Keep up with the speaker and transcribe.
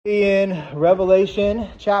In Revelation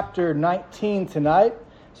chapter 19 tonight.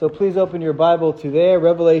 So please open your Bible to there,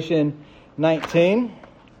 Revelation 19.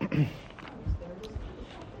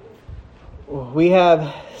 We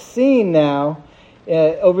have seen now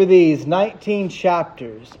over these 19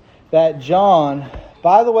 chapters that John,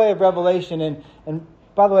 by the way of Revelation, and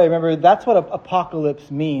by the way, remember, that's what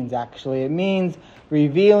apocalypse means, actually. It means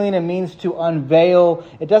revealing, it means to unveil.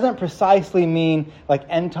 It doesn't precisely mean like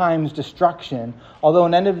end times destruction, although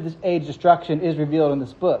an end of this age destruction is revealed in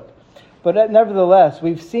this book. But nevertheless,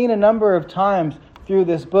 we've seen a number of times through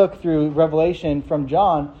this book, through Revelation from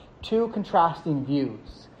John, two contrasting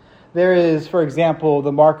views. There is, for example,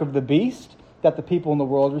 the mark of the beast that the people in the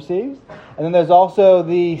world receives. And then there's also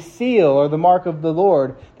the seal or the mark of the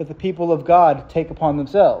Lord that the people of God take upon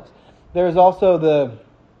themselves. There is also the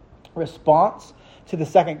response to the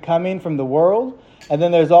second coming from the world. And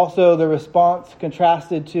then there's also the response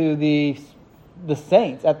contrasted to the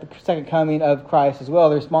saints at the second coming of Christ as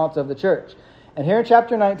well, the response of the church. And here in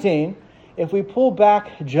chapter 19, if we pull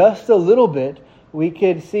back just a little bit, we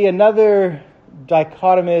could see another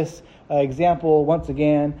dichotomous example once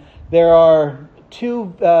again. There are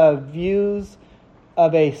two views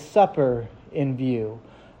of a supper in view,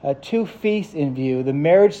 two feasts in view. The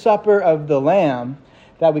marriage supper of the Lamb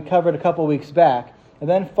that we covered a couple weeks back, and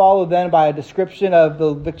then followed then by a description of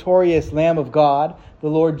the victorious Lamb of God, the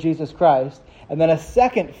Lord Jesus Christ, and then a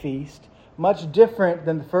second feast, much different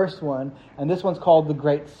than the first one, and this one's called the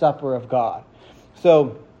Great Supper of God.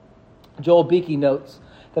 So Joel Beeke notes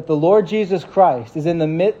that the Lord Jesus Christ is in the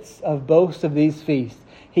midst of both of these feasts.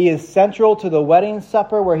 He is central to the wedding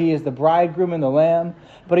supper where he is the bridegroom and the lamb,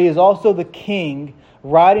 but he is also the king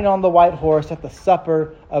riding on the white horse at the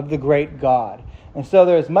supper of the great God. And so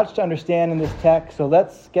there is much to understand in this text, so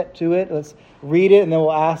let's get to it. Let's read it, and then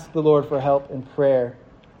we'll ask the Lord for help in prayer.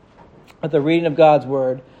 At the reading of God's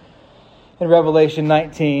word in Revelation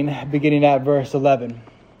 19, beginning at verse 11.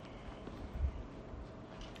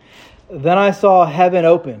 Then I saw heaven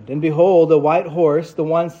opened, and behold, a white horse. The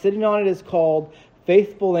one sitting on it is called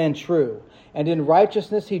Faithful and True, and in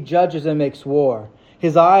righteousness he judges and makes war.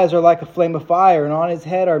 His eyes are like a flame of fire, and on his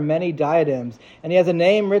head are many diadems, and he has a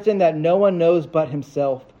name written that no one knows but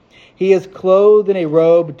himself. He is clothed in a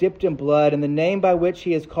robe dipped in blood, and the name by which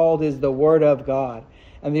he is called is the Word of God.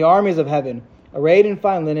 And the armies of heaven, arrayed in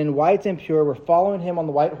fine linen, white and pure, were following him on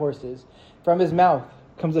the white horses. From his mouth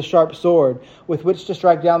comes a sharp sword, with which to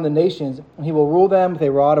strike down the nations, and he will rule them with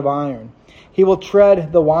a rod of iron. He will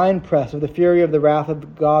tread the winepress of the fury of the wrath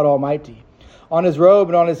of God Almighty. On his robe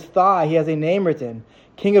and on his thigh he has a name written,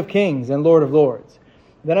 King of Kings and Lord of Lords.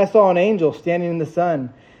 Then I saw an angel standing in the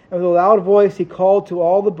sun, and with a loud voice he called to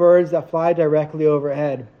all the birds that fly directly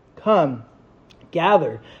overhead, Come,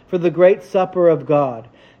 gather for the great supper of God,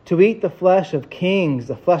 to eat the flesh of kings,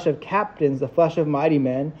 the flesh of captains, the flesh of mighty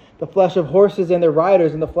men, the flesh of horses and their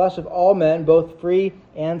riders, and the flesh of all men, both free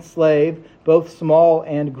and slave, both small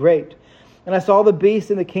and great. And I saw the beasts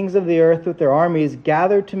and the kings of the earth with their armies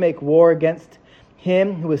gathered to make war against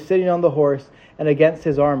him who was sitting on the horse and against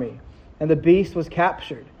his army. And the beast was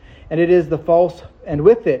captured, and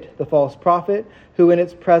with it the false prophet, who in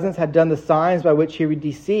its presence had done the signs by which he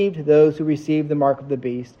deceived those who received the mark of the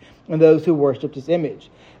beast and those who worshipped his image.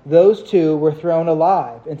 Those two were thrown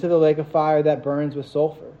alive into the lake of fire that burns with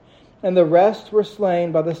sulfur. And the rest were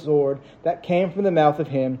slain by the sword that came from the mouth of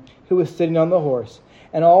him who was sitting on the horse,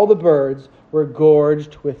 and all the birds were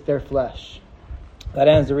gorged with their flesh. That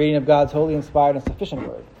ends the reading of God's holy, inspired, and sufficient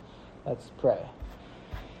word. Let's pray.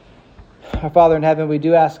 Our Father in heaven, we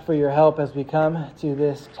do ask for your help as we come to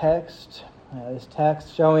this text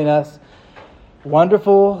showing us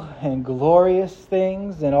wonderful and glorious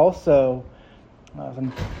things, and also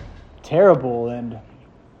some terrible and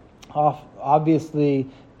obviously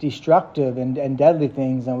destructive and deadly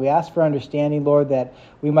things. And we ask for understanding, Lord, that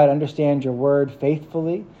we might understand your word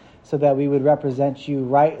faithfully, so that we would represent you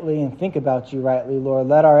rightly and think about you rightly, Lord.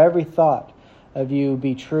 Let our every thought of you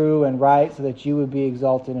be true and right, so that you would be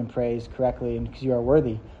exalted and praised correctly, and because you are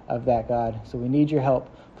worthy of that, God. So we need your help.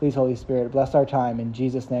 Please, Holy Spirit, bless our time. In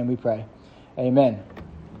Jesus' name we pray. Amen.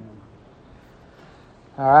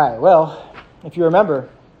 All right. Well, if you remember,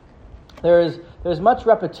 there's much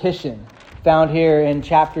repetition found here in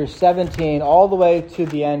chapter 17 all the way to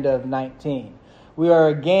the end of 19. We are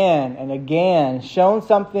again and again shown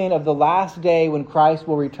something of the last day when Christ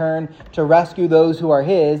will return to rescue those who are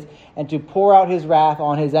his and to pour out his wrath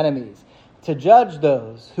on his enemies, to judge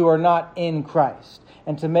those who are not in Christ,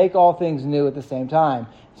 and to make all things new at the same time.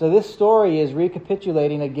 So this story is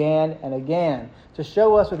recapitulating again and again to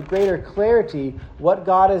show us with greater clarity what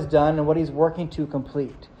God has done and what he's working to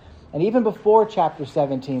complete. And even before chapter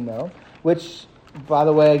 17, though, which, by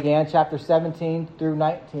the way, again, chapter 17 through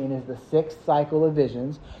 19 is the sixth cycle of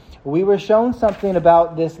visions, we were shown something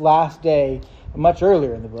about this last day much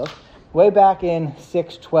earlier in the book, way back in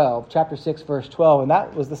 6:12, chapter 6, verse 12, and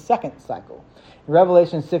that was the second cycle.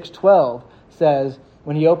 Revelation 6:12 says,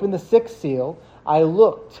 "When he opened the sixth seal, I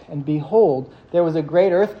looked, and behold, there was a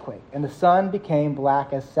great earthquake, and the sun became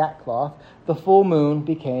black as sackcloth, the full moon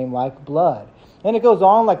became like blood." And it goes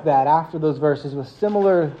on like that after those verses with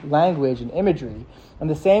similar language and imagery. And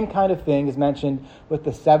the same kind of thing is mentioned with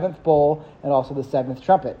the seventh bowl and also the seventh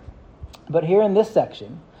trumpet. But here in this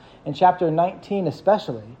section, in chapter 19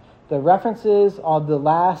 especially, the references on the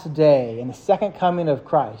last day and the second coming of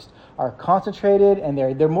Christ are concentrated, and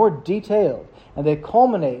they're more detailed, and they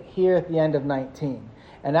culminate here at the end of 19.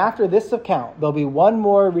 And after this account, there'll be one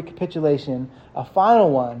more recapitulation, a final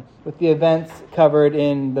one, with the events covered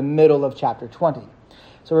in the middle of chapter 20.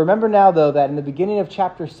 So remember now, though, that in the beginning of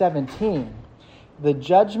chapter 17, the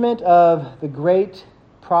judgment of the great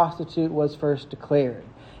prostitute was first declared.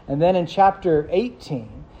 And then in chapter 18,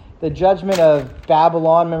 the judgment of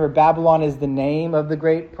Babylon. Remember, Babylon is the name of the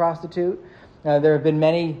great prostitute. There have been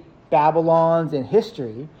many Babylons in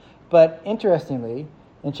history, but interestingly,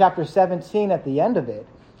 in chapter 17, at the end of it,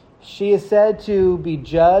 she is said to be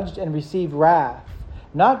judged and receive wrath,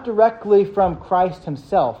 not directly from Christ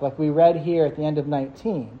himself, like we read here at the end of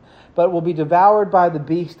 19, but will be devoured by the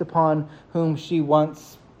beast upon whom she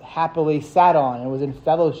once happily sat on and was in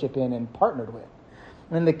fellowship in and partnered with.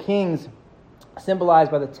 And the kings,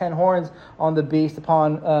 symbolized by the 10 horns on the beast,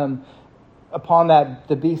 upon that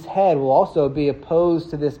the beast's head, will also be opposed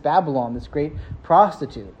to this Babylon, this great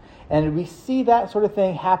prostitute. And we see that sort of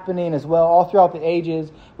thing happening as well all throughout the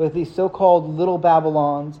ages with these so-called little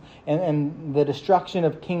Babylons and the destruction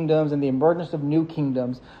of kingdoms and the emergence of new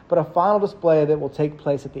kingdoms, but a final display that will take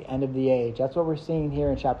place at the end of the age. That's what we're seeing here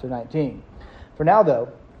in chapter 19. For now, though,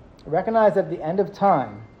 recognize at the end of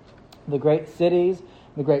time, the great cities,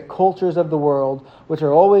 the great cultures of the world, which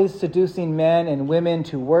are always seducing men and women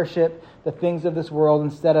to worship the things of this world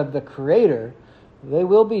instead of the Creator, they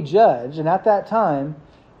will be judged, and at that time,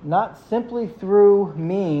 not simply through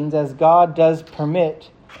means as God does permit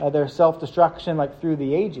their self-destruction like through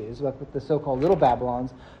the ages, like with the so-called little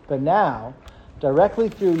Babylons, but now, directly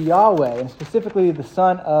through Yahweh, and specifically the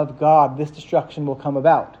Son of God, this destruction will come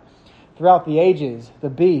about. Throughout the ages, the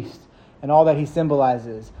beast and all that he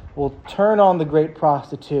symbolizes will turn on the great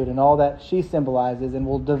prostitute and all that she symbolizes and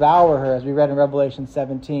will devour her, as we read in Revelation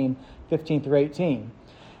 17, 15 through 18.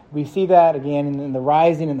 We see that again in the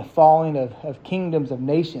rising and the falling of kingdoms, of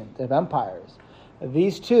nations, of empires.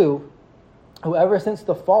 These two, who ever since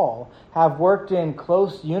the fall have worked in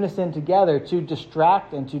close unison together to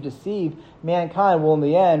distract and to deceive mankind, will in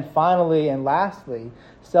the end, finally and lastly,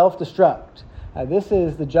 self-destruct. This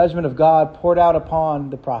is the judgment of God poured out upon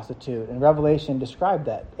the prostitute. And Revelation described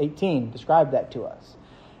that, 18 described that to us.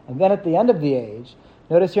 And then at the end of the age,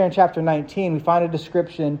 notice here in chapter 19, we find a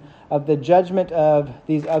description of the judgment of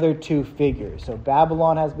these other two figures. So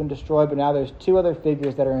Babylon has been destroyed, but now there's two other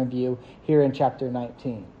figures that are in view here in chapter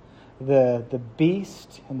 19. The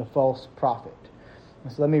beast and the false prophet.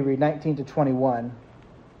 So let me read 19 to 21.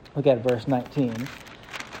 Look at verse 19. It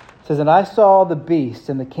says, "And I saw the beast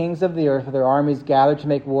and the kings of the earth with their armies gathered to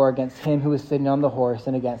make war against him who was sitting on the horse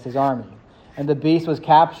and against his army. And the beast was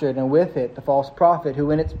captured, and with it the false prophet,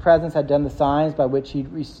 who in its presence had done the signs by which he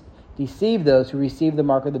deceived those who received the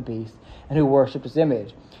mark of the beast and who worshipped his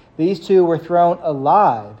image. These two were thrown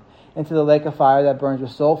alive into the lake of fire that burns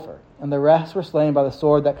with sulfur. And the rest were slain by the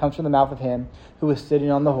sword that comes from the mouth of him who was sitting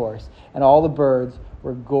on the horse. And all the birds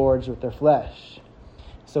were gorged with their flesh."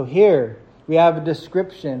 So here we have a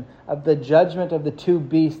description of the judgment of the two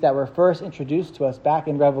beasts that were first introduced to us back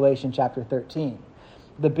in Revelation chapter 13.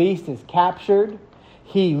 The beast is captured.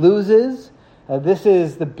 He loses. This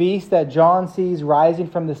is the beast that John sees rising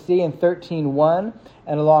from the sea in 13:1.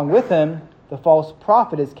 And along with him, the false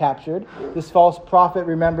prophet is captured. This false prophet,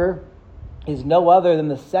 remember, is no other than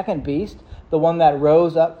the second beast, the one that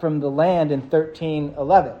rose up from the land in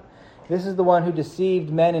 13:11. This is the one who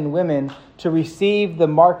deceived men and women to receive the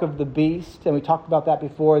mark of the beast, and we talked about that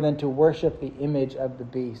before, then to worship the image of the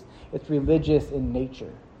beast. It's religious in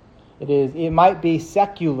nature. It might be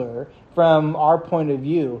secular from our point of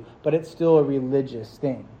view, but it's still a religious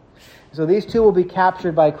thing. So these two will be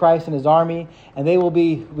captured by Christ and his army, and they will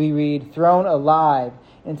be, we read, thrown alive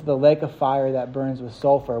into the lake of fire that burns with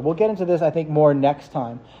sulfur. We'll get into this, I think, more next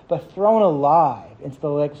time. But thrown alive into the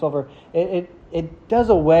lake of sulfur, it does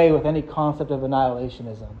away with any concept of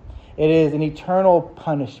annihilationism. It is an eternal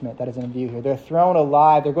punishment that is in view here. They're thrown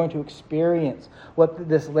alive. They're going to experience what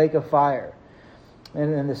this lake of fire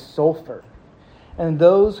and this sulfur. And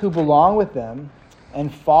those who belong with them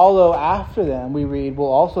and follow after them, we read,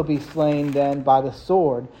 will also be slain then by the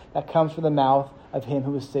sword that comes from the mouth of him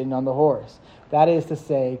who is sitting on the horse. That is to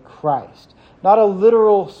say, Christ. Not a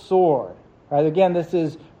literal sword. Right? Again, this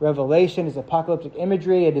is Revelation, it's apocalyptic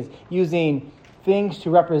imagery. It is using things to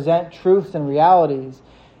represent truths and realities.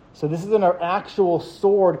 So this isn't an actual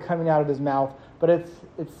sword coming out of his mouth, but it's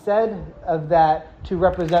said of that to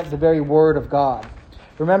represent the very word of God.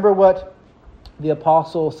 Remember what the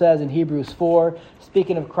apostle says in Hebrews 4,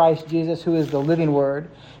 speaking of Christ Jesus, who is the living word.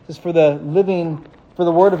 It says, for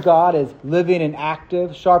the word of God is living and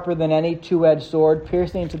active, sharper than any two-edged sword,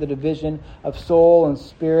 piercing to the division of soul and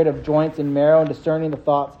spirit, of joints and marrow, and discerning the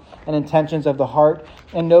thoughts and intentions of the heart.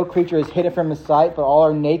 And no creature is hidden from his sight, but all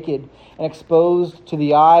are naked and exposed to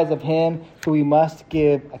the eyes of him who we must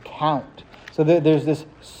give account. So there's this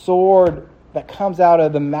sword that comes out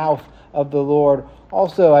of the mouth of the Lord.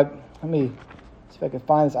 Also, let me see if I can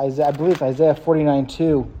find this. I believe it's Isaiah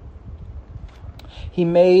 49:2. He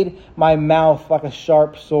made my mouth like a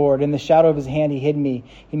sharp sword. In the shadow of his hand he hid me.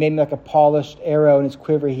 He made me like a polished arrow. In his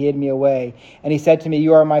quiver he hid me away. And he said to me,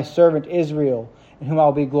 you are my servant Israel, in whom I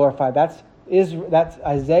will be glorified. That's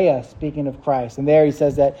Isaiah speaking of Christ. And there he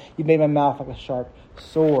says that you made my mouth like a sharp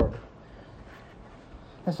sword.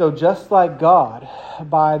 And so just like God,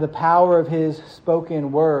 by the power of his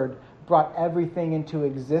spoken word, brought everything into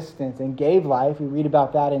existence and gave life. We read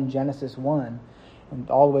about that in Genesis 1 and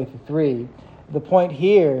all the way through 3. The point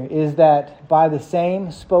here is that by the same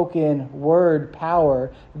spoken word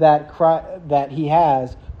power that he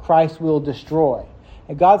has, Christ will destroy.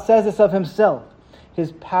 And God says this of himself.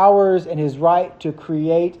 His powers and his right to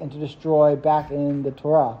create and to destroy back in the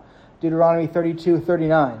Torah. Deuteronomy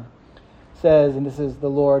 32:39 says, and this is the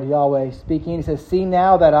Lord Yahweh speaking, he says, see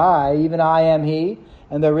now that I, even I am he,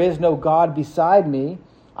 and there is no God beside me.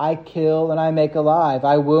 I kill and I make alive.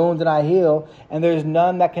 I wound and I heal, and there is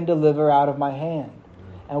none that can deliver out of my hand.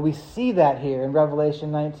 And we see that here in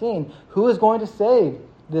Revelation 19. Who is going to save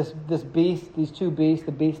this beast, these two beasts,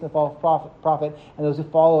 the beast and the false prophet, and those who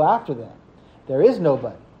follow after them? There is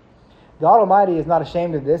nobody. God Almighty is not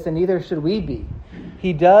ashamed of this, and neither should we be.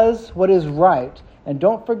 He does what is right. And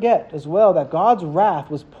don't forget as well that God's wrath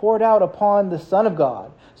was poured out upon the Son of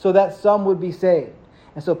God so that some would be saved.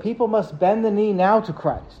 And so people must bend the knee now to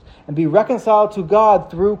Christ and be reconciled to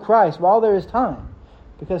God through Christ while there is time,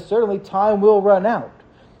 because certainly time will run out.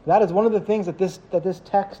 That is one of the things that this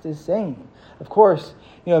text is saying. Of course,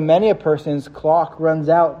 many a person's clock runs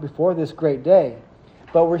out before this great day,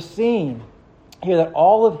 but we're seeing here that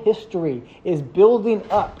all of history is building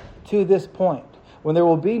up to this point when there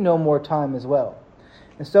will be no more time as well.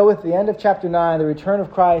 And so with the end of chapter 9, the return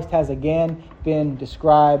of Christ has again been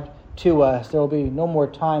described to us. There will be no more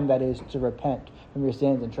time, that is, to repent from your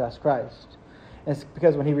sins and trust Christ. And it's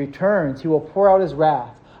because when he returns, he will pour out his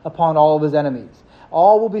wrath upon all of his enemies.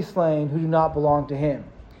 All will be slain who do not belong to him.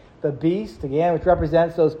 The beast, again, which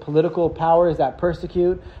represents those political powers that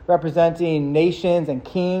persecute, representing nations and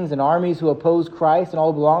kings and armies who oppose Christ and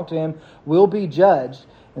all who belong to him, will be judged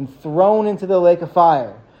and thrown into the lake of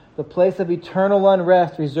fire, the place of eternal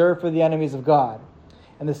unrest reserved for the enemies of God.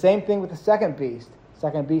 And the same thing with the second beast.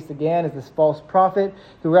 Second beast, again, is this false prophet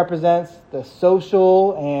who represents the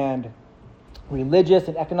social and religious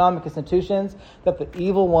and economic institutions that the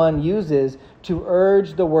evil one uses to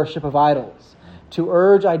urge the worship of idols, to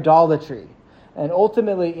urge idolatry, and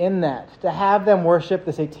ultimately in that, to have them worship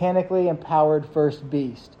the satanically empowered first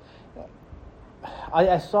beast.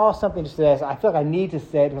 I saw something just today. I feel like I need to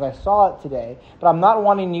say it because I saw it today, but I'm not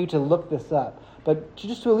wanting you to look this up, but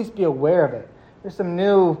just to at least be aware of it. There's some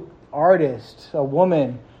new artist, a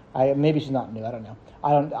woman, maybe she's not new, I don't know.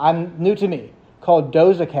 I'm new to me, called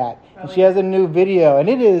Doja Cat, and she has a new video, and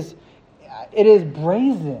it is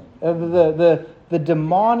brazen. The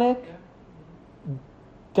demonic,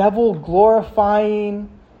 devil glorifying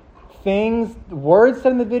things, words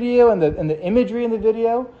said in the video, and the imagery in the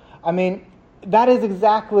video. I mean, that is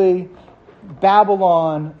exactly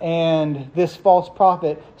Babylon and this false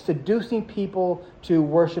prophet seducing people to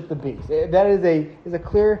worship the beast. That is a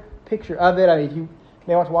clear picture of it. I mean, if you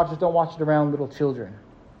may want to watch this, don't watch it around little children.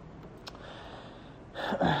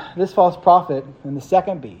 This false prophet and the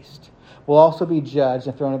second beast will also be judged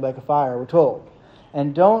and thrown in the lake of fire, we're told.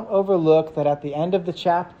 And don't overlook that at the end of the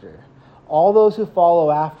chapter, all those who follow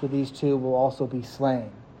after these two will also be slain.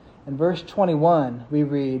 In verse 21, we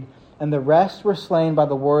read, and the rest were slain by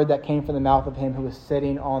the word that came from the mouth of him who was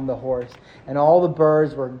sitting on the horse. And all the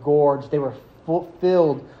birds were gorged. They were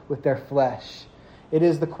filled with their flesh. It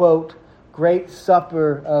is the, quote, great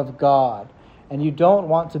supper of God, and you don't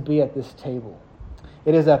want to be at this table.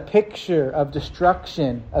 It is a picture of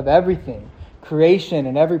destruction of everything, creation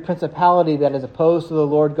and every principality that is opposed to the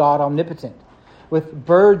Lord God omnipotent, with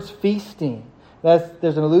birds feasting.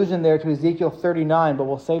 There's an allusion there to Ezekiel 39, but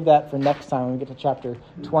we'll save that for next time when we get to chapter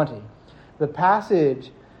 20. The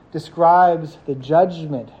passage describes the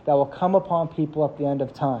judgment that will come upon people at the end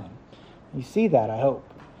of time. You see that, I hope.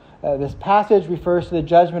 This passage refers to the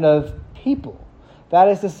judgment of people. That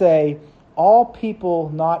is to say, all people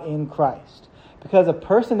not in Christ. Because a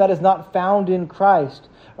person that is not found in Christ,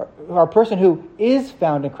 or a person who is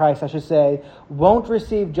found in Christ, I should say, won't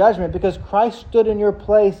receive judgment because Christ stood in your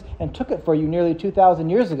place and took it for you nearly 2,000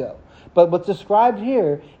 years ago. But what's described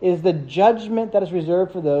here is the judgment that is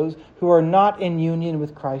reserved for those who are not in union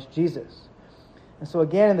with Christ Jesus. And so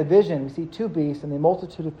again, in the vision, we see two beasts and the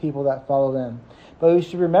multitude of people that follow them. But we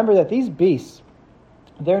should remember that these beasts,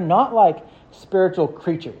 they're not like spiritual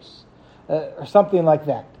creatures or something like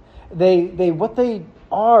that. What they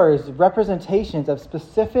are is representations of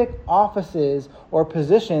specific offices or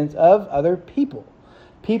positions of other people.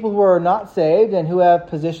 People who are not saved and who have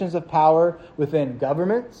positions of power within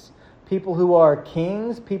governments, people who are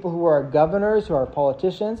kings, people who are governors, who are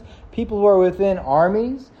politicians, people who are within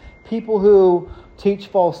armies, people who teach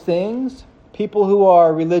false things, people who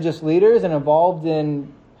are religious leaders and involved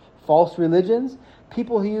in false religions,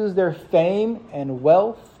 people who use their fame and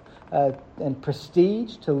wealth and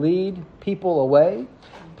prestige to lead people away,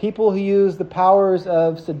 people who use the powers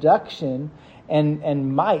of seduction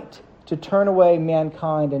and might to turn away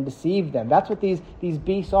mankind and deceive them. That's what these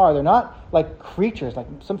beasts are. They're not like creatures, like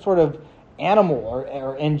some sort of animal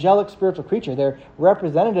or angelic spiritual creature. They're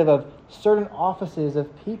representative of certain offices of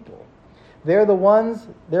people. They're ones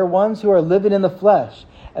who are living in the flesh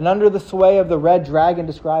and under the sway of the red dragon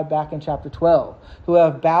described back in chapter 12, who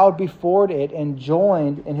have bowed before it and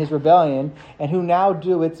joined in his rebellion, and who now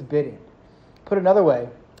do its bidding. Put another way,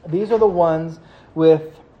 these are the ones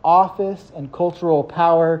with office and cultural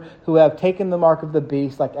power who have taken the mark of the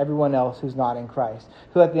beast like everyone else who's not in Christ,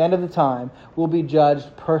 who at the end of the time will be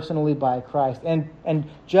judged personally by Christ and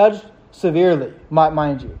judged severely,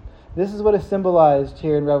 mind you. This is what is symbolized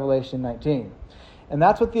here in Revelation 19. And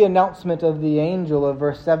that's what the announcement of the angel of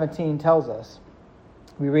verse 17 tells us.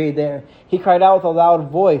 We read there, he cried out with a loud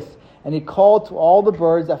voice, and he called to all the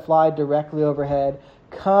birds that fly directly overhead,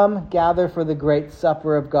 come gather for the great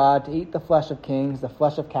supper of God to eat the flesh of kings, the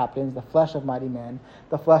flesh of captains, the flesh of mighty men,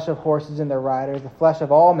 the flesh of horses and their riders, the flesh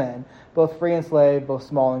of all men, both free and slave, both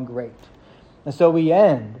small and great. And so we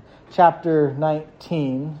end chapter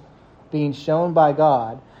 19 being shown by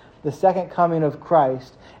God the second coming of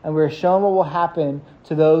Christ, and we're shown what will happen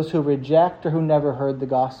to those who reject or who never heard the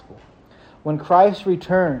gospel. When Christ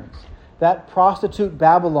returns, that prostitute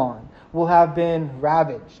Babylon will have been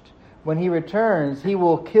ravaged. When he returns, he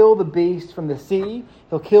will kill the beast from the sea,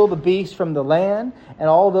 he'll kill the beast from the land, and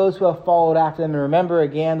all those who have followed after them. And remember,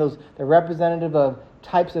 again, they're representative of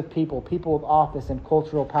types of people with office and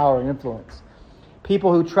cultural power and influence.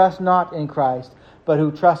 People who trust not in Christ, but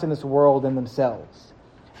who trust in this world and themselves.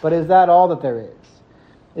 But is that all that there is?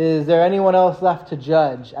 Is there anyone else left to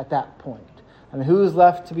judge at that point? I mean, who's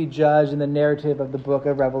left to be judged in the narrative of the book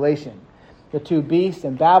of Revelation? The two beasts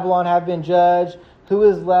in Babylon have been judged. Who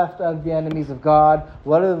is left of the enemies of God?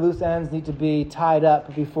 What are the loose ends need to be tied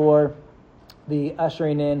up before the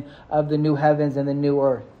ushering in of the new heavens and the new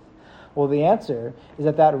earth? Well, the answer is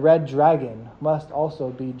that red dragon must also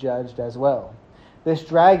be judged as well. This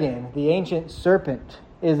dragon, the ancient serpent,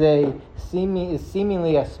 is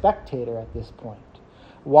seemingly a spectator at this point,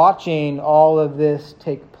 watching all of this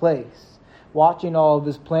take place, watching all of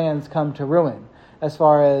his plans come to ruin, as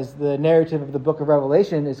far as the narrative of the book of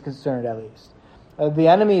Revelation is concerned, at least. The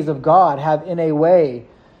enemies of God have, in a way,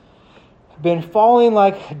 been falling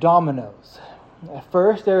like dominoes. At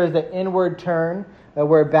first, there is the inward turn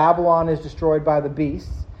where Babylon is destroyed by the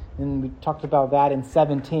beasts, and we talked about that in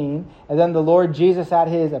 17. And then the Lord Jesus, at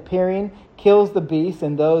his appearing, kills the beasts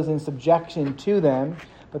and those in subjection to them.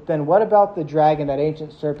 But then what about the dragon, that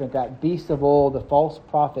ancient serpent, that beast of old, the false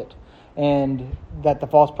prophet, and that the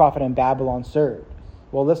false prophet in Babylon served?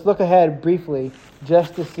 Well, let's look ahead briefly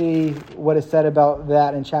just to see what is said about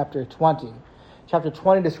that in chapter 20. Chapter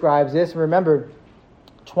 20 describes this. Remember,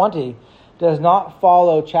 20 does not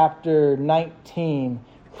follow chapter 19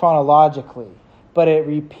 chronologically, but it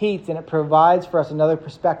repeats and it provides for us another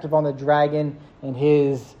perspective on the dragon and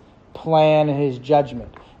his plan and his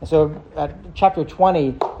judgment. And so chapter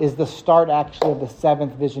 20 is the start actually of the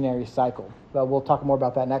seventh visionary cycle. But we'll talk more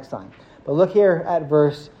about that next time. But look here at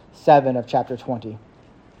verse 7 of chapter 20.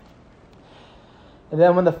 And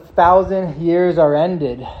then when the 1,000 years are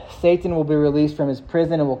ended, Satan will be released from his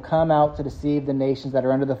prison and will come out to deceive the nations that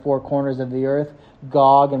are under the four corners of the earth,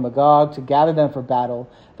 Gog and Magog, to gather them for battle.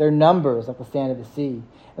 Their numbers like the sand of the sea.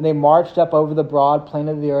 And they marched up over the broad plain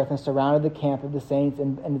of the earth and surrounded the camp of the saints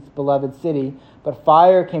and its beloved city. But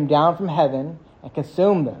fire came down from heaven and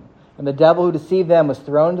consumed them. And the devil who deceived them was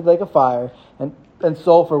thrown into the lake of fire and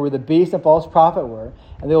sulfur, where the beast and false prophet were.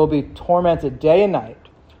 And they will be tormented day and night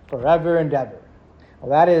forever and ever. Well,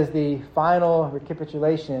 that is the final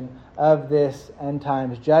recapitulation of this end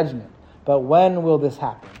times judgment. But when will this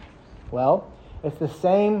happen? Well, it's the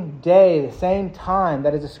same day, the same time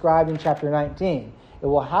that is described in chapter 19. It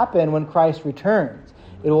will happen when Christ returns.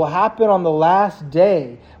 It will happen on the last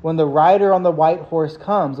day when the rider on the white horse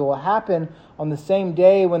comes. It will happen on the same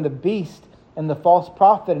day when the beast and the false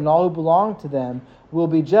prophet and all who belong to them will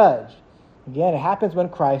be judged. Again, it happens when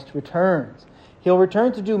Christ returns. He'll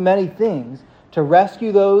return to do many things, to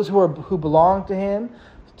rescue those who belong to him,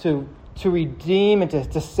 to redeem and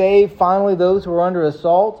to save finally those who are under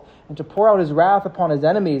assault, and to pour out his wrath upon his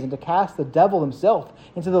enemies, and to cast the devil himself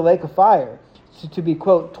into the lake of fire, to be,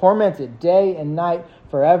 quote, tormented day and night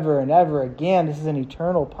forever and ever again. This is an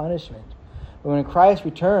eternal punishment. But when Christ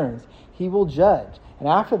returns, he will judge, and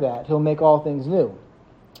after that, he'll make all things new.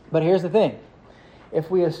 But here's the thing. If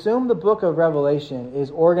we assume the book of Revelation is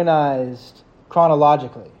organized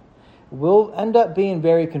chronologically, we'll end up being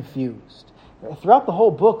very confused. Throughout the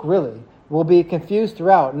whole book, really, we'll be confused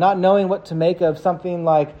throughout, not knowing what to make of something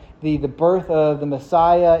like the birth of the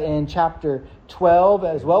Messiah in chapter 12,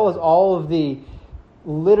 as well as all of the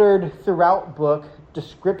littered throughout book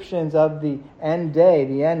descriptions of the end day,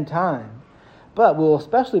 the end time. But we'll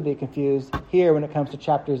especially be confused here when it comes to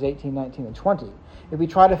chapters 18, 19, and 20. If we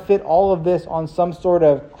try to fit all of this on some sort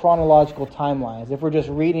of chronological timeline, as if we're just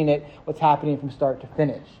reading it, what's happening from start to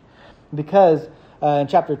finish. Because in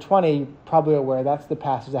chapter 20, you're probably aware, that's the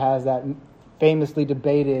passage that has that famously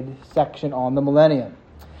debated section on the millennium.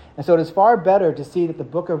 And so it is far better to see that the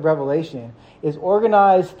book of Revelation is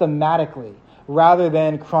organized thematically rather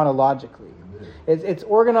than chronologically. It's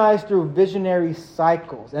organized through visionary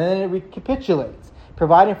cycles, and then it recapitulates,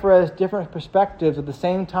 providing for us different perspectives of the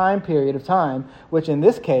same time period of time, which in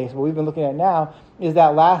this case, what we've been looking at now, is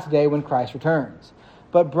that last day when Christ returns.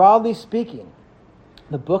 But broadly speaking,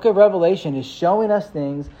 the book of Revelation is showing us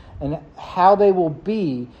things and how they will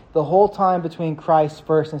be the whole time between Christ's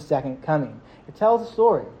first and second coming. It tells a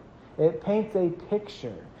story. It paints a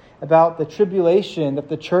picture about the tribulation that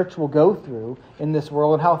the church will go through in this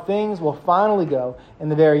world and how things will finally go in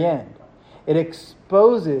the very end. It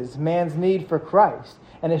exposes man's need for Christ,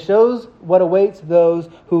 and it shows what awaits those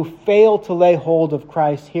who fail to lay hold of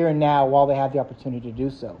Christ here and now while they have the opportunity to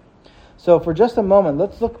do so. So for just a moment,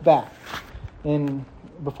 let's look back.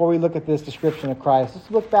 Before we look at this description of Christ,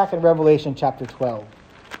 let's look back in Revelation chapter 12.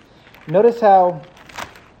 Notice how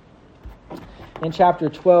in chapter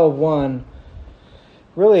 12:1,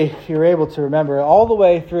 really, if you're able to remember, all the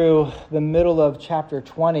way through the middle of chapter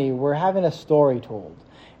 20, we're having a story told.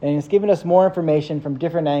 And it's giving us more information from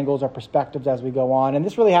different angles or perspectives as we go on. And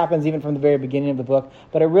this really happens even from the very beginning of the book.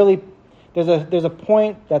 But it really, there's a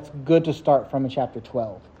point that's good to start from in chapter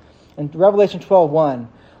 12. In Revelation 12:1,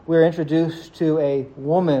 we're introduced to a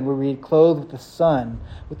woman, we read, clothed with the sun,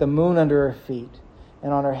 with the moon under her feet,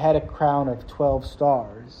 and on her head a crown of 12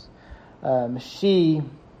 stars. She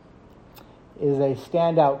is a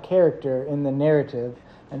standout character in the narrative.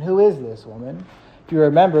 And who is this woman? If you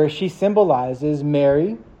remember, she symbolizes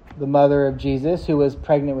Mary, the mother of Jesus, who was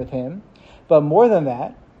pregnant with him. But more than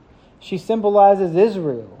that, she symbolizes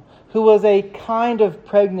Israel, who was a kind of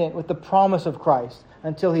pregnant with the promise of Christ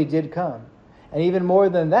until he did come. And even more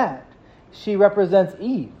than that, she represents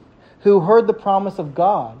Eve, who heard the promise of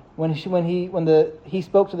God when he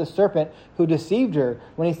spoke to the serpent who deceived her,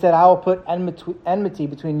 when he said, "I will put enmity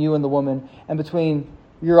between you and the woman, and between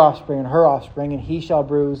your offspring and her offspring, and he shall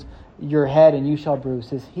bruise your head and you shall bruise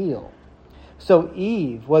his heel." So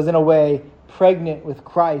Eve was in a way pregnant with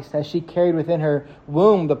Christ as she carried within her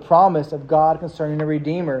womb the promise of God concerning a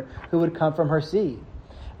Redeemer who would come from her seed.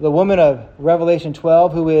 The woman of Revelation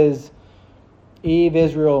 12, who is Eve,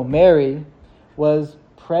 Israel, Mary, was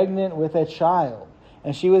pregnant with a child.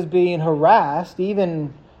 And she was being harassed,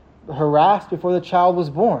 even harassed before the child was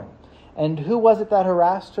born. And who was it that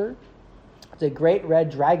harassed her? It's a great red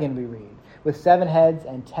dragon, we read, with 7 heads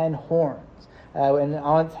and 10 horns, and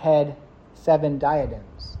on its head 7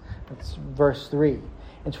 diadems. That's verse 3.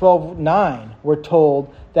 In 12:9, we're told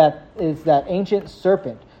that it's that ancient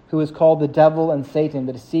serpent who is called the devil and Satan,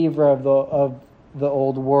 the deceiver of the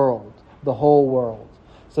old world, the whole world.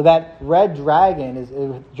 So that red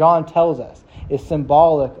dragon, John tells us, is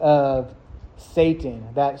symbolic of Satan,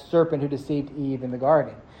 that serpent who deceived Eve in the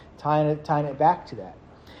garden, tying it back to that.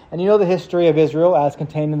 And you know the history of Israel as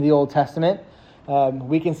contained in the Old Testament.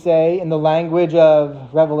 We can say in the language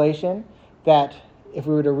of Revelation that if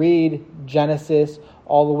we were to read Genesis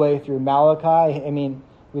all the way through Malachi,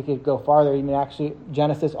 we could go farther, even actually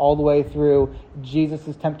Genesis all the way through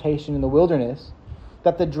Jesus' temptation in the wilderness,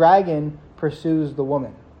 that the dragon pursues the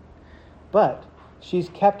woman. But she's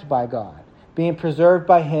kept by God, being preserved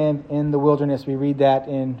by him in the wilderness. We read that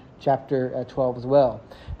in chapter 12 as well.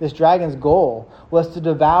 This dragon's goal was to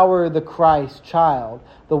devour the Christ child,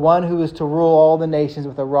 the one who is to rule all the nations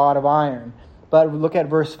with a rod of iron. But look at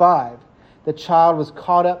verse 5. The child was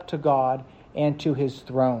caught up to God and to his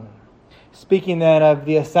throne. Speaking then of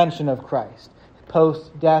the ascension of Christ,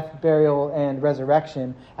 post-death, burial, and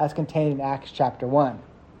resurrection, as contained in Acts chapter 1.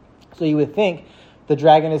 So you would think the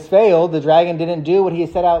dragon has failed. The dragon didn't do what he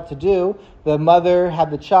set out to do. The mother had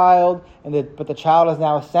the child, but the child has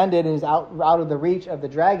now ascended and is out of the reach of the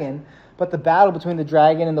dragon. But the battle between the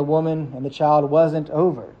dragon and the woman and the child wasn't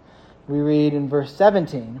over. We read in verse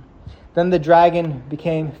 17, Then the dragon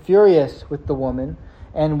became furious with the woman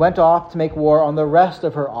and went off to make war on the rest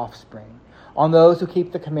of her offspring, on those who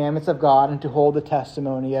keep the commandments of God and to hold the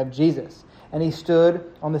testimony of Jesus. And he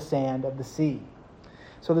stood on the sand of the sea.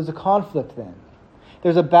 So there's a conflict then.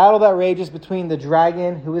 There's a battle that rages between the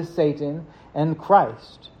dragon, who is Satan, and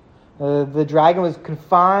Christ. The dragon was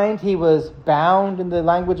confined. He was bound, in the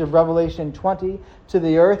language of Revelation 20, to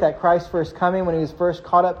the earth at Christ's first coming when he was first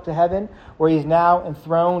caught up to heaven, where he's now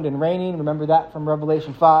enthroned and reigning. Remember that from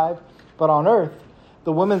Revelation 5. But on earth,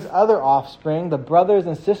 the woman's other offspring, the brothers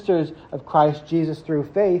and sisters of Christ Jesus through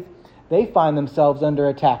faith, they find themselves under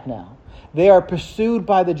attack now. They are pursued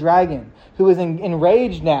by the dragon, who is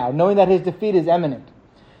enraged now, knowing that his defeat is imminent.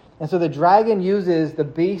 And so the dragon uses the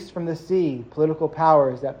beast from the sea, political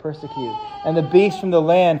powers that persecute, and the beast from the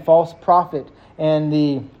land, false prophet, and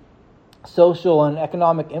the social and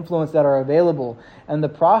economic influence that are available, and the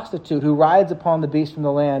prostitute who rides upon the beast from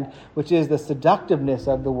the land, which is the seductiveness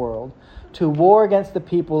of the world, to war against the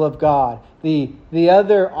people of God, the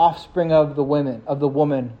other offspring of the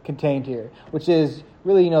woman contained here, which is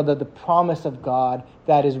really, the promise of God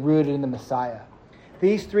that is rooted in the Messiah.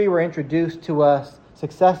 These three were introduced to us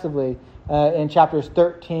successively in chapters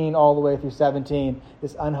 13 all the way through 17,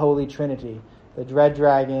 this unholy trinity, the dread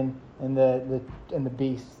dragon and the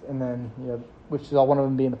beast, and then which is all one of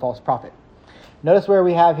them being the false prophet. Notice where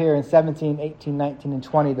we have here in 17, 18, 19, and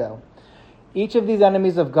 20 though. Each of these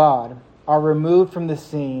enemies of God are removed from the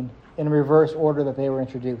scene in reverse order that they were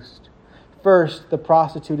introduced. First, the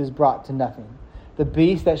prostitute is brought to nothing. The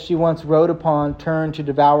beast that she once rode upon turned to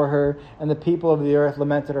devour her, and the people of the earth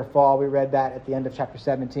lamented her fall. We read that at the end of chapter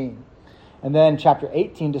 17. And then chapter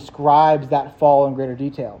 18 describes that fall in greater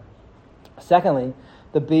detail. Secondly,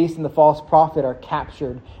 the beast and the false prophet are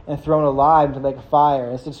captured and thrown alive into the lake of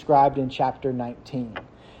fire, as described in chapter 19.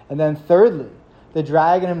 And then thirdly, the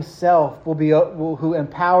dragon himself who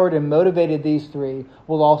empowered and motivated these three,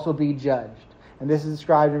 will also be judged. And this is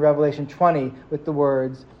described in Revelation 20 with the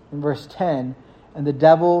words in verse 10, And the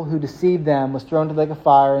devil who deceived them was thrown to the lake of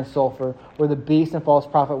fire and sulfur, where the beast and false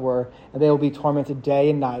prophet were, and they will be tormented day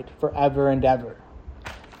and night forever and ever.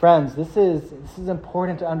 Friends, this is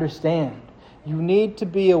important to understand. You need to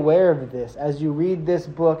be aware of this as you read this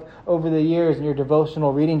book over the years in your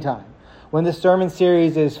devotional reading time, when the sermon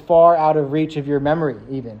series is far out of reach of your memory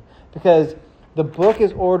even, because the book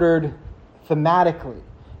is ordered thematically,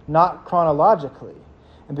 not chronologically.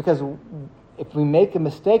 And because if we make a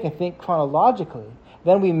mistake and think chronologically,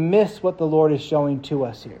 then we miss what the Lord is showing to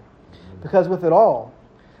us here. Because with it all,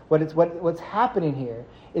 what's happening here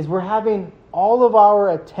is we're having all of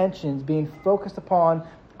our attentions being focused upon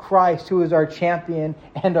Christ, who is our champion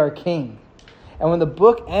and our King. And when the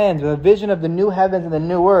book ends with a vision of the new heavens and the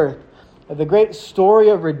new earth, the great story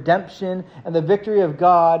of redemption and the victory of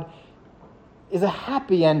God is a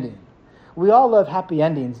happy ending. We all love happy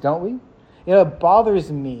endings, don't we? It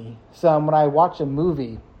bothers me some when I watch a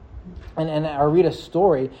movie and I read a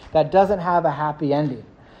story that doesn't have a happy ending,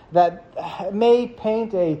 that may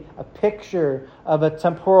paint a picture of a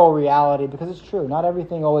temporal reality, because it's true. Not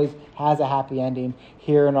everything always has a happy ending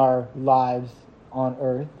here in our lives on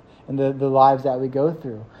earth and the lives that we go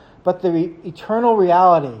through. But the eternal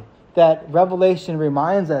reality that Revelation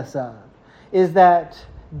reminds us of is that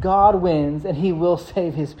God wins and he will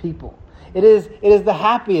save his people. It is the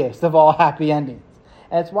happiest of all happy endings.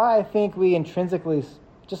 And it's why I think we intrinsically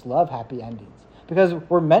just love happy endings, because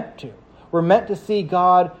we're meant to. We're meant to see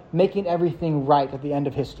God making everything right at the end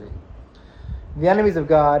of history. The enemies of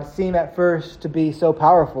God seem at first to be so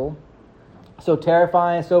powerful, so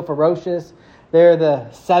terrifying, so ferocious. They're the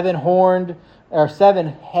seven-headed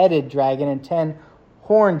dragon and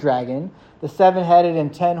 10-horned dragon, the seven-headed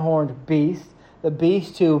and 10-horned beast, the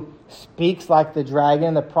beast who speaks like the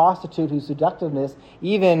dragon, the prostitute whose seductiveness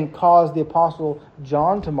even caused the Apostle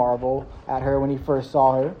John to marvel at her when he first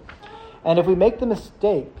saw her. And if we make the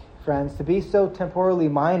mistake, friends, to be so temporally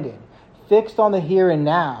minded, fixed on the here and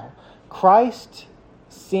now, Christ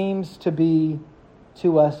seems to be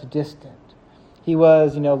to us distant. He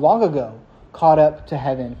was, long ago caught up to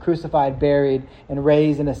heaven, crucified, buried, and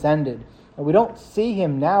raised and ascended. And we don't see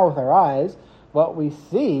him now with our eyes. What we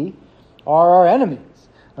see are our enemies.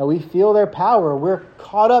 We feel their power. We're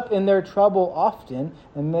caught up in their trouble often,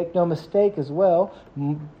 and make no mistake as well,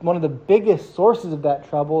 one of the biggest sources of that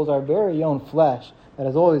trouble is our very own flesh that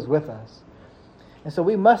is always with us. And so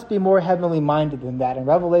we must be more heavenly minded than that, and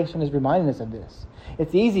Revelation is reminding us of this.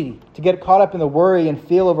 It's easy to get caught up in the worry and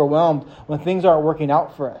feel overwhelmed when things aren't working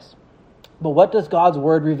out for us. But what does God's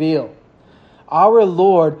word reveal? Our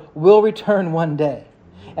Lord will return one day.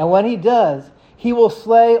 And when he does, he will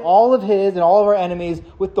slay all of his and all of our enemies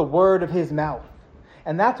with the word of his mouth.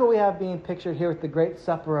 And that's what we have being pictured here with the great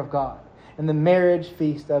supper of God and the marriage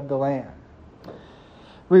feast of the Lamb.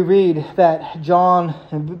 We read that John,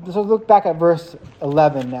 so look back at verse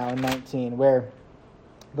 11 now in 19, where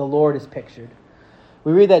the Lord is pictured.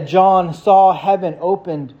 We read that John saw heaven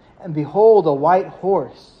opened, and behold, a white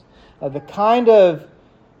horse, the kind of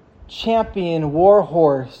champion war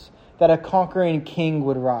horse that a conquering king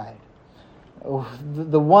would ride.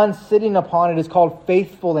 The one sitting upon it is called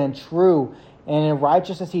Faithful and True, and in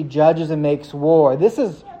righteousness he judges and makes war. This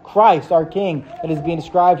is Christ, our King, that is being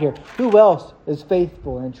described here. Who else is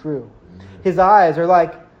faithful and true? His eyes are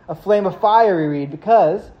like a flame of fire, we read,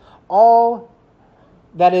 because all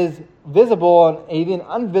that is visible and even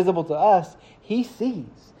invisible to us, he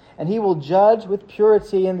sees. And he will judge with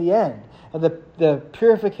purity in the end. The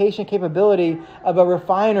purification capability of a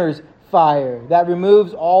refiner's fire that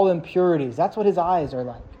removes all impurities. That's what his eyes are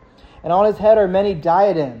like. And on his head are many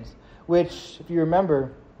diadems, which, if you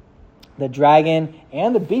remember, the dragon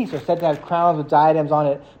and the beast are said to have crowns with diadems on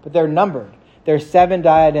it, but they're numbered. There's 7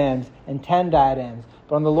 diadems and 10 diadems.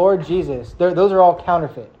 But on the Lord Jesus, those are all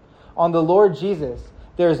counterfeit. On the Lord Jesus,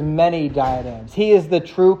 there's many diadems. He is the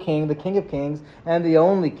true king, the King of kings, and the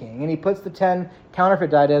only king. And he puts the 10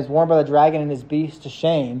 counterfeit diadems worn by the dragon and his beast to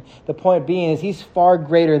shame. The point being is he's far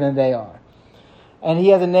greater than they are. And he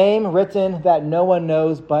has a name written that no one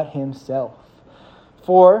knows but himself.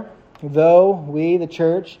 For though we, the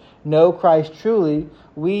church, know Christ truly,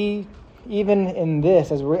 we, even in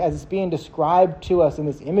this, as it's being described to us in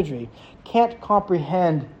this imagery, can't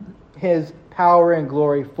comprehend his power and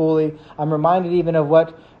glory fully. I'm reminded even of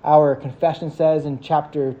what our confession says in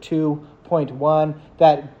chapter 2.1,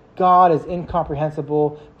 that God is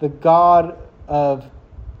incomprehensible. The God of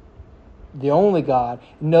the only God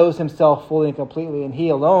knows himself fully and completely, and he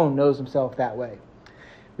alone knows himself that way.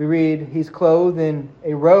 We read, he's clothed in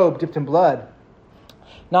a robe dipped in blood.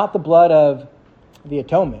 Not the blood of the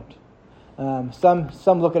atonement.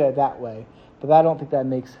 Some look at it that way, but I don't think that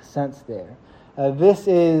makes sense there. This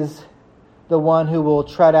is the one who will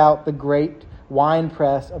tread out the great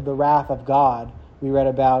winepress of the wrath of God we read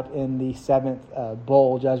about in the 7th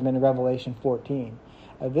bowl judgment in Revelation 14.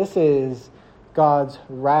 This is God's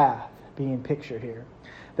wrath being pictured here.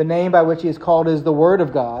 The name by which he is called is the Word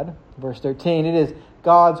of God. Verse 13, it is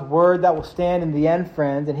God's Word that will stand in the end,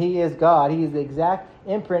 friends, and he is God. He is the exact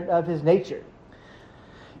imprint of his nature.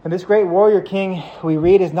 And this great warrior king we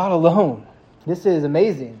read is not alone. This is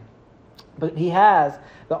amazing. But he has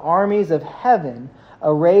the armies of heaven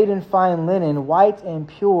arrayed in fine linen, white and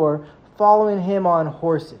pure, following him on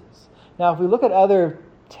horses. Now, if we look at other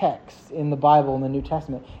texts in the Bible, in the New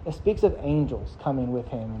Testament, it speaks of angels coming with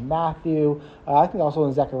him. In Matthew, I think also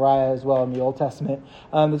in Zechariah as well in the Old Testament.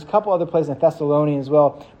 There's a couple other places in Thessalonians as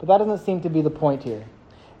well, but that doesn't seem to be the point here.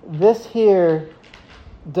 This here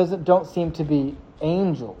don't seem to be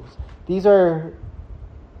angels. These are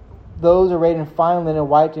those arrayed in fine linen,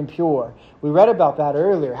 white and pure. We read about that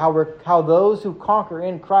earlier, how those who conquer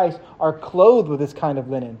in Christ are clothed with this kind of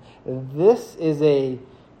linen. This is a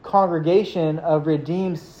congregation of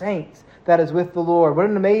redeemed saints that is with the Lord. What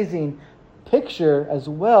an amazing picture as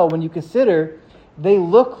well when you consider they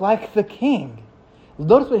look like the king.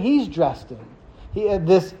 Notice what he's dressed in.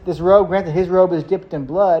 This robe, granted his robe is dipped in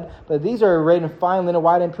blood, but these are arrayed in fine linen,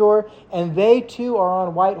 white and pure, and they too are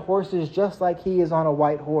on white horses just like he is on a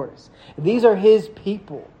white horse. These are his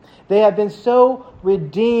people. They have been so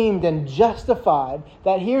redeemed and justified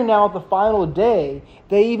that here now at the final day,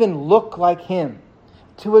 they even look like him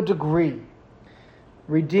to a degree.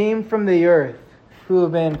 Redeemed from the earth, who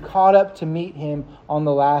have been caught up to meet him on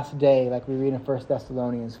the last day, like we read in 1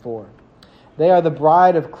 Thessalonians 4. They are the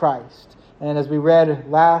bride of Christ. And as we read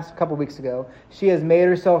last couple weeks ago, she has made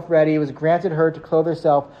herself ready. It was granted her to clothe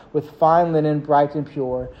herself with fine linen, bright and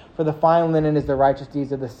pure. For the fine linen is the righteous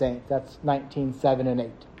deeds of the saints. That's 19:7 and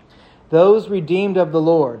 8. Those redeemed of the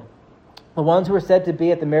Lord, the ones who are said to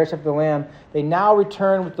be at the marriage supper of the Lamb, they now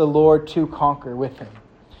return with the Lord to conquer with him.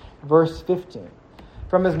 Verse 15.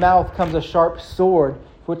 From his mouth comes a sharp sword,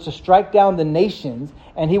 for which to strike down the nations,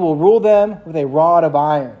 and he will rule them with a rod of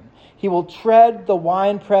iron. He will tread the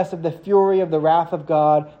winepress of the fury of the wrath of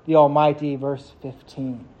God, the Almighty. Verse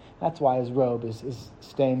 15. That's why his robe is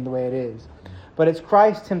stained the way it is. But it's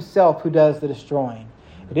Christ himself who does the destroying.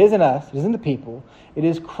 It isn't us, it isn't the people. It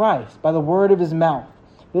is Christ, by the word of his mouth.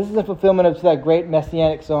 This is a fulfillment of that great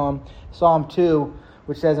messianic psalm, Psalm 2,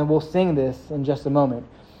 which says, and we'll sing this in just a moment.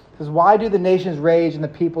 It says, why do the nations rage and the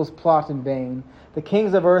peoples plot in vain? The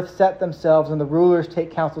kings of earth set themselves, and the rulers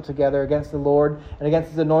take counsel together against the Lord and against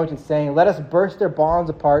his anointed, saying, let us burst their bonds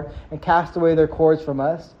apart and cast away their cords from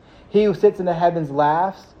us. He who sits in the heavens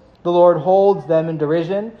laughs. The Lord holds them in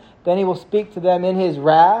derision. Then he will speak to them in his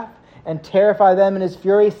wrath and terrify them in his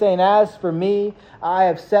fury, saying, as for me, I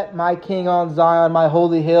have set my king on Zion, my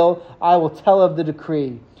holy hill. I will tell of the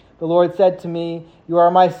decree. The Lord said to me, you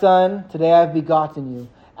are my son. Today I have begotten you.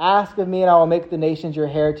 Ask of me, and I will make the nations your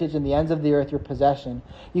heritage and the ends of the earth your possession.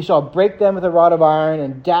 You shall break them with a rod of iron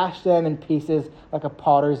and dash them in pieces like a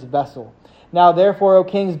potter's vessel. Now therefore, O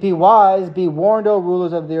kings, be wise, be warned, O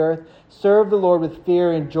rulers of the earth. Serve the Lord with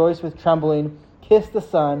fear and rejoice with trembling. Kiss the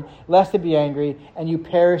Son, lest he be angry, and you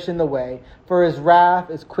perish in the way, for his wrath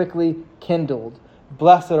is quickly kindled.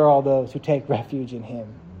 Blessed are all those who take refuge in him.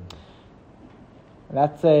 And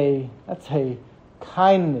that's a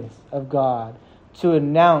kindness of God to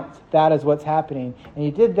announce that is what's happening. And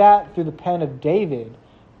he did that through the pen of David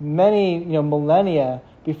many millennia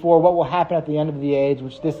before what will happen at the end of the age,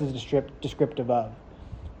 which this is descriptive of.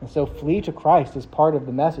 And so flee to Christ is part of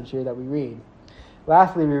the message here that we read.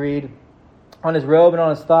 Lastly, we read, on his robe and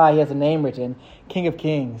on his thigh he has a name written, King of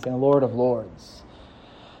Kings and Lord of Lords.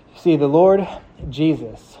 You see, the Lord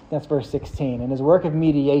Jesus, that's verse 16, and his work of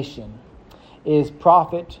mediation is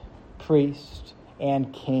prophet, priest,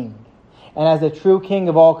 and king. And as the true king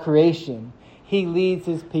of all creation, he leads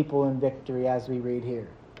his people in victory, as we read here.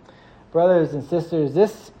 Brothers and sisters,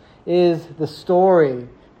 this is the story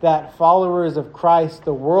that followers of Christ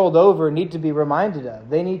the world over need to be reminded of.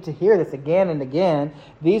 They need to hear this again and again.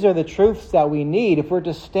 These are the truths that we need if we're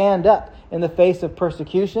to stand up in the face of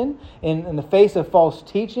persecution, in the face of false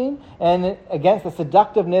teaching, and against the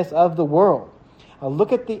seductiveness of the world.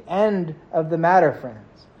 Look at the end of the matter, friends.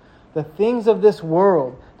 The things of this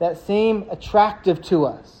world that seem attractive to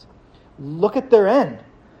us, look at their end.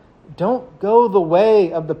 Don't go the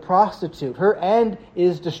way of the prostitute. Her end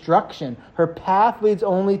is destruction. Her path leads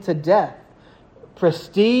only to death.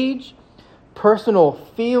 Prestige, personal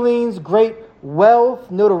feelings, great wealth,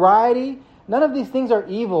 notoriety, none of these things are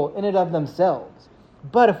evil in and of themselves.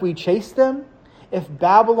 But if we chase them, if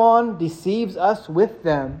Babylon deceives us with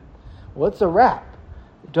them, well, it's a wrap.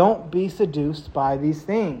 Don't be seduced by these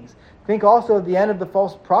things. Think also of the end of the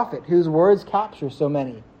false prophet, whose words capture so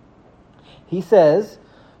many. He says,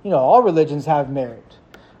 all religions have merit.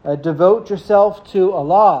 Devote yourself to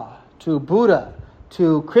Allah, to Buddha,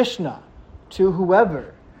 to Krishna, to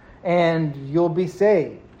whoever, and you'll be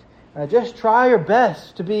saved. Just try your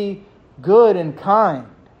best to be good and kind.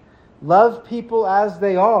 Love people as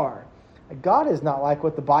they are. God is not like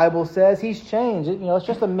what the Bible says. He's changed. It's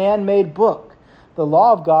just a man-made book. The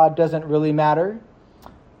law of God doesn't really matter.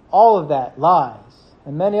 All of that, lies,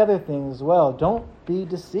 and many other things as well. Don't be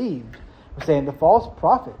deceived. We're saying the false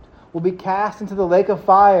prophet will be cast into the lake of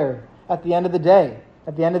fire at the end of the day,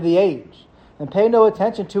 at the end of the age. And pay no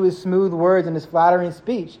attention to his smooth words and his flattering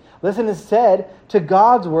speech. Listen instead to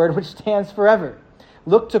God's word, which stands forever.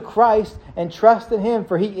 Look to Christ and trust in him,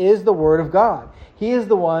 for he is the word of God. He is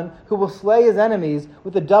the one who will slay his enemies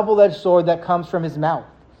with the double-edged sword that comes from his mouth.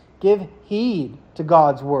 Give heed to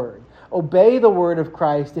God's word. Obey the word of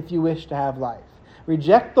Christ if you wish to have life.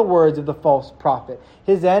 Reject the words of the false prophet.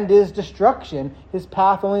 His end is destruction. His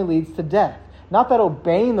path only leads to death. Not that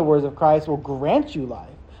obeying the words of Christ will grant you life,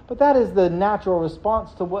 but that is the natural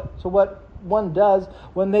response to what one does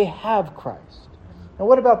when they have Christ. And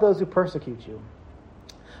what about those who persecute you?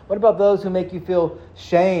 What about those who make you feel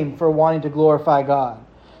shame for wanting to glorify God?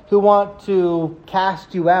 Who want to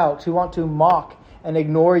cast you out, who want to mock and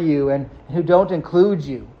ignore you and who don't include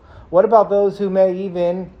you? What about those who may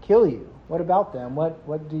even kill you? What about them?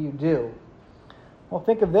 What do you do? Well,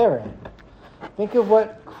 think of their end. Think of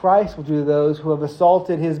what Christ will do to those who have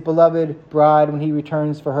assaulted his beloved bride when he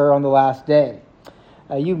returns for her on the last day.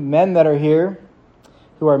 You men that are here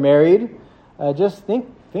who are married, just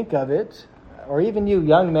think of it. Or even you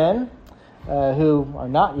young men who are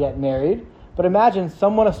not yet married. But imagine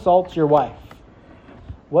someone assaults your wife.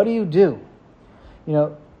 What do?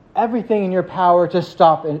 Everything in your power to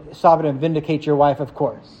stop it and vindicate your wife, of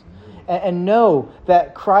course. And know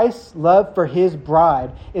that Christ's love for his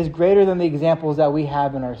bride is greater than the examples that we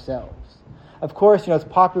have in ourselves. Of course, it's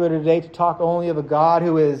popular today to talk only of a God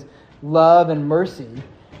who is love and mercy.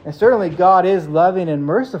 And certainly God is loving and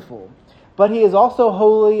merciful. But he is also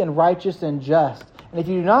holy and righteous and just. And if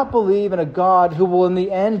you do not believe in a God who will in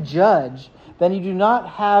the end judge, then you do not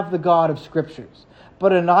have the God of Scriptures,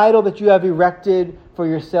 but an idol that you have erected for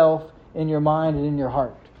yourself in your mind and in your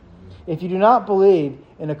heart. If you do not believe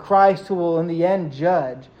in a Christ who will in the end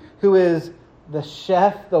judge, who is the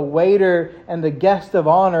chef, the waiter, and the guest of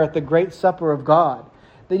honor at the great supper of God,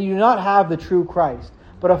 then you do not have the true Christ,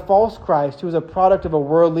 but a false Christ who is a product of a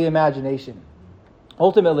worldly imagination.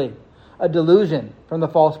 Ultimately, a delusion from the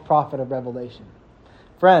false prophet of Revelation.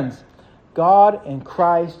 Friends, God and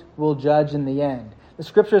Christ will judge in the end. The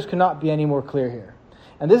Scriptures cannot be any more clear here.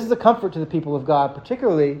 And this is a comfort to the people of God,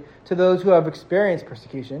 particularly to those who have experienced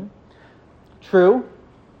persecution. True,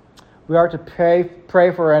 we are to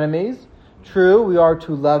pray for our enemies. True, we are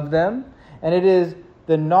to love them. And it is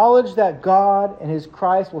the knowledge that God and his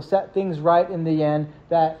Christ will set things right in the end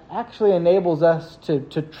that actually enables us to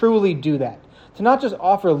truly do that. To not just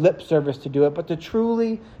offer lip service to do it, but to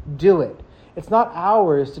truly do it. It's not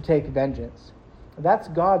ours to take vengeance. That's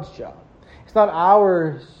God's job. It's not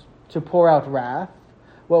ours to pour out wrath.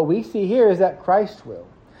 What we see here is that Christ will.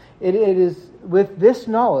 It is with this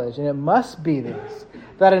knowledge, and it must be this,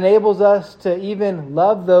 that enables us to even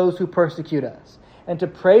love those who persecute us, and to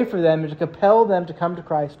pray for them, and to compel them to come to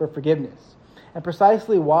Christ for forgiveness. And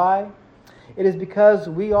precisely why? It is because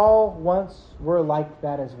we all once were like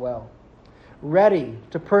that as well, ready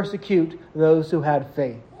to persecute those who had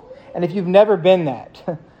faith. And if you've never been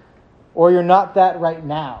that, or you're not that right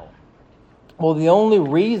now, well, the only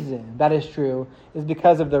reason that is true is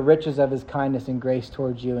because of the riches of his kindness and grace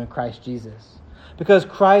towards you in Christ Jesus. Because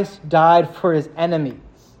Christ died for his enemies.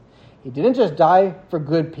 He didn't just die for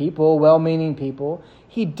good people, well-meaning people.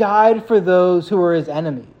 He died for those who were his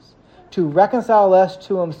enemies, to reconcile us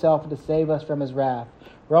to himself and to save us from his wrath.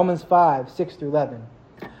 Romans 5:6-11.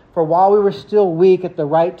 For while we were still weak, at the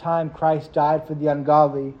right time Christ died for the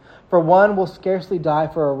ungodly. For one will scarcely die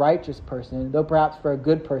for a righteous person, though perhaps for a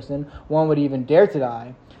good person one would even dare to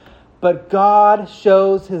die. But God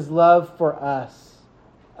shows his love for us,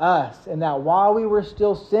 and that while we were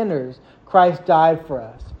still sinners, Christ died for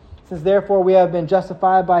us. Since therefore we have been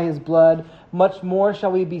justified by his blood, much more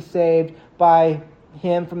shall we be saved by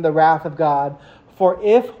him from the wrath of God. For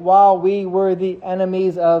if while we were the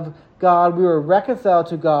enemies of God, we were reconciled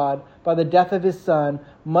to God by the death of his Son,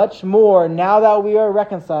 much more, now that we are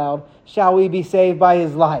reconciled, shall we be saved by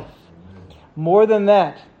his life. More than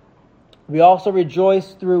that, we also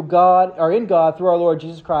rejoice in God through our Lord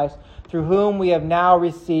Jesus Christ, through whom we have now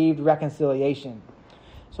received reconciliation.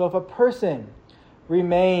 So if a person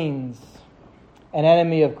remains an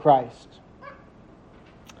enemy of Christ,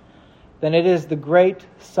 then it is the great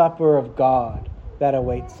supper of God that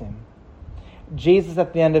awaits him. Jesus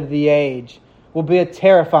at the end of the age will be a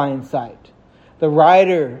terrifying sight. The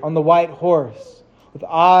rider on the white horse with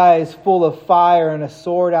eyes full of fire and a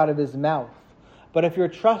sword out of his mouth. But if you're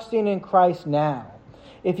trusting in Christ now,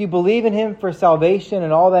 if you believe in him for salvation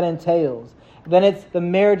and all that entails, then it's the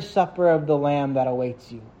marriage supper of the Lamb that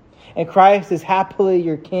awaits you. And Christ is happily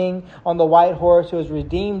your King on the white horse who has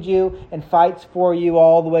redeemed you and fights for you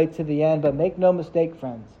all the way to the end. But make no mistake,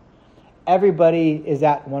 friends, everybody is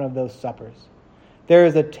at one of those suppers. There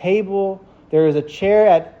is a chair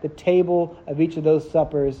at the table of each of those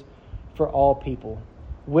suppers for all people.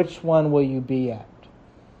 Which one will you be at?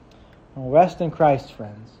 Well, rest in Christ,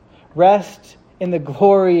 friends. Rest in the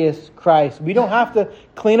glorious Christ. We don't have to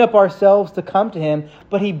clean up ourselves to come to him,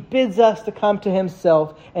 but he bids us to come to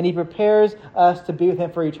himself, and he prepares us to be with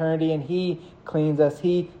him for eternity, and he cleans us.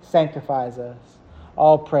 He sanctifies us.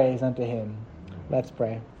 All praise unto him. Let's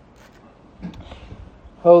pray.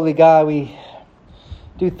 Holy God, we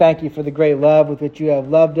do thank you for the great love with which you have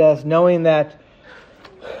loved us, knowing that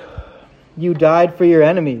you died for your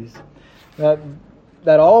enemies,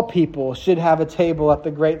 that all people should have a table at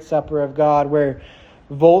the great supper of God where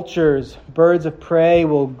vultures, birds of prey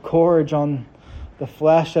will gorge on the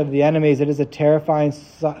flesh of the enemies. It is a terrifying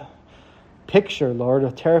picture, Lord,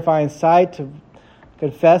 a terrifying sight. To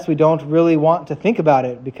confess, we don't really want to think about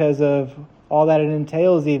it because of all that it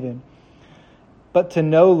entails even. But to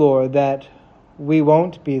know, Lord, that we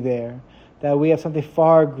won't be there, that we have something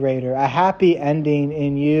far greater, a happy ending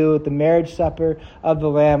in you, the marriage supper of the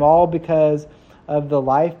Lamb, all because of the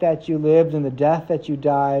life that you lived and the death that you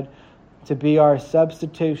died to be our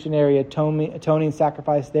substitutionary atoning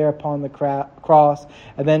sacrifice there upon the cross,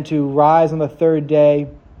 and then to rise on the third day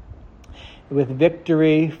with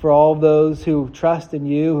victory for all those who trust in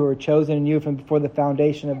you, who are chosen in you from before the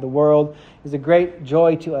foundation of the world, is a great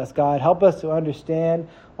joy to us, God. Help us to understand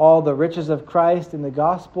all the riches of Christ in the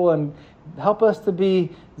gospel, and help us to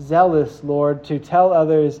be zealous, Lord, to tell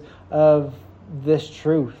others of this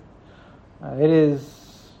truth. It is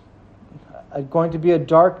going to be a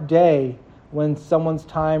dark day when someone's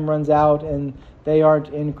time runs out and they aren't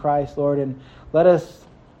in Christ, Lord. And let us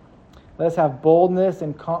have boldness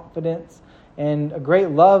and confidence and a great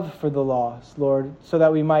love for the lost, Lord, so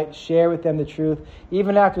that we might share with them the truth,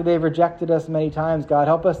 even after they've rejected us many times. God,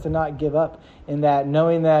 help us to not give up in that,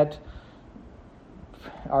 knowing that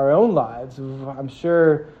our own lives, I'm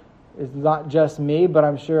sure it's not just me, but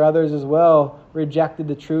I'm sure others as well, rejected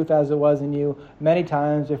the truth as it was in you many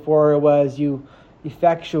times before it was you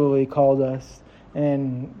effectually called us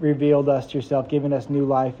and revealed us to yourself, giving us new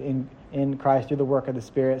life in Christ through the work of the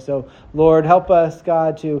Spirit. So, Lord, help us,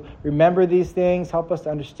 God, to remember these things. Help us to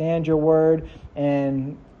understand your word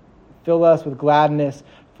and fill us with gladness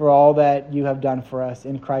for all that you have done for us.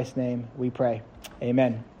 In Christ's name we pray.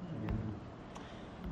 Amen.